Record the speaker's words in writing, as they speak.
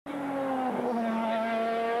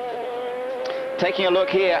taking a look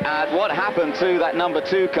here at what happened to that number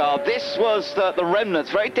 2 car. This was the remnants.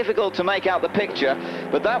 Very difficult to make out the picture,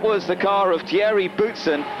 but that was the car of Thierry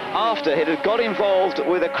Boutsen after it had got involved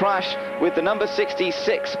with a crash with the number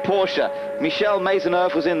 66 Porsche. Michel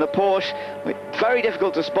Maisonneuve was in the Porsche. Very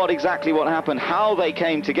difficult to spot exactly what happened, how they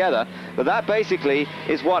came together, but that basically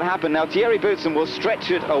is what happened. Now, Thierry Boutsen was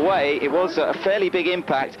stretchered away. It was a fairly big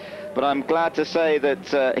impact, but I'm glad to say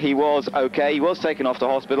that he was okay. He was taken off to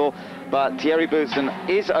hospital, but Thierry Boutsen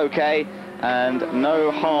is okay and no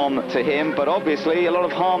harm to him, but obviously a lot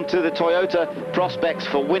of harm to the Toyota prospects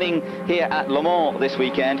for winning here at Le Mans this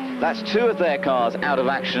weekend. That's 2 of their cars out of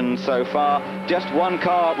action so far. Just 1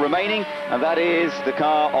 car remaining, and that is the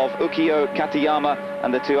car of Ukio Katayama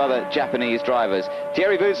and the 2 other Japanese drivers.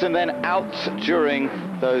 Thierry Boutsen then out during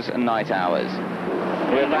those night hours.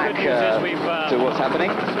 We're back to what's happening.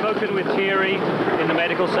 Spoken with Thierry in the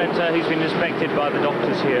medical centre. He's been inspected by the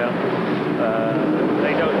doctors here.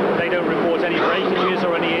 They don't report any breakages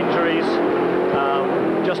or any injuries.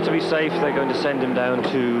 Just to be safe, they're going to send him down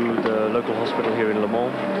to the local hospital here in Le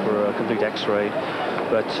Mans for a complete X-ray.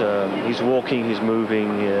 But he's walking, he's moving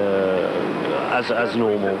as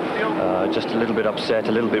normal. Just a little bit upset,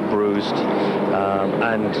 a little bit bruised,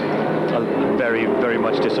 and very, very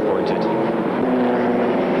much disappointed.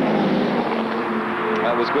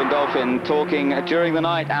 That was Gwendolphin talking during the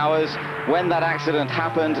night hours when that accident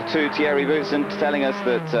happened to Thierry Boutsen, telling us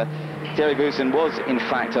that Thierry Boutsen was in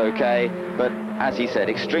fact okay, but as he said,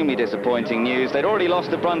 extremely disappointing news. They'd already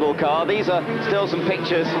lost the Brundle car. These are still some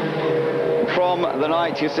pictures from the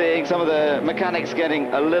night. You're seeing some of the mechanics getting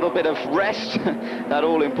a little bit of rest, that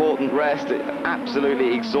all-important rest.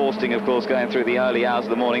 Absolutely exhausting, of course, going through the early hours of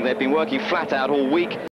the morning. They've been working flat out all week.